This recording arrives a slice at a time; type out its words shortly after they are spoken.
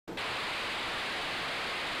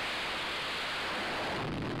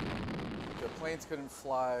planes couldn't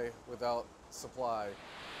fly without supply.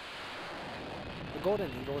 The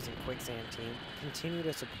Golden Eagles and Quicksand team continue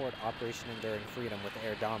to support Operation Enduring Freedom with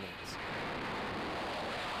air dominance.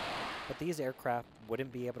 But these aircraft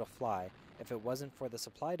wouldn't be able to fly if it wasn't for the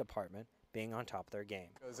supply department being on top of their game.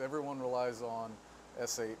 Because everyone relies on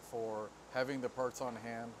S8 for having the parts on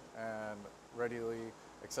hand and readily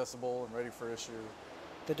accessible and ready for issue.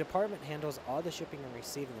 The department handles all the shipping and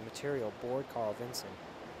receiving the material aboard Carl Vinson,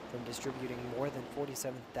 from distributing more than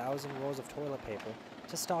 47,000 rolls of toilet paper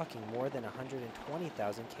to stocking more than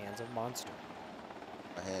 120,000 cans of Monster.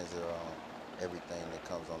 My hands are on everything that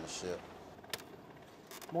comes on the ship.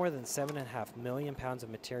 More than 7.5 million pounds of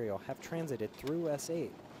material have transited through S8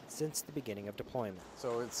 since the beginning of deployment.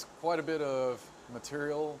 So it's quite a bit of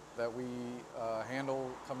material that we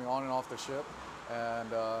handle coming on and off the ship, and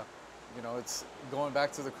you know, it's going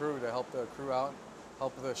back to the crew to help the crew out,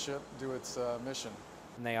 help the ship do its mission.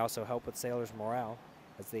 And they also help with sailors' morale,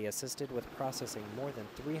 as they assisted with processing more than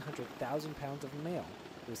 300,000 pounds of mail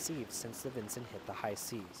received since the Vinson hit the high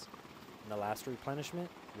seas. And the last replenishment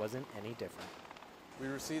wasn't any different. We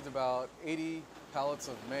received about 80 pallets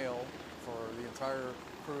of mail for the entire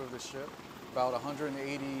crew of the ship, about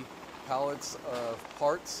 180 pallets of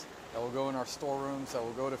parts that will go in our storerooms, that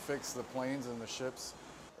will go to fix the planes and the ships.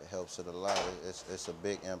 It helps it a lot. It's a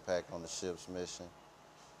big impact on the ship's mission.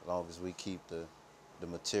 As long as we keep the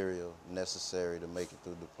material necessary to make it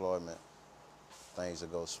through deployment, things will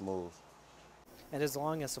go smooth. And as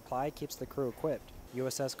long as supply keeps the crew equipped,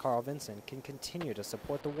 USS Carl Vinson can continue to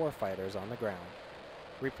support the warfighters on the ground.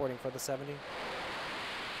 Reporting for the 70,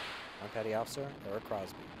 I'm Petty Officer Eric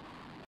Crosby.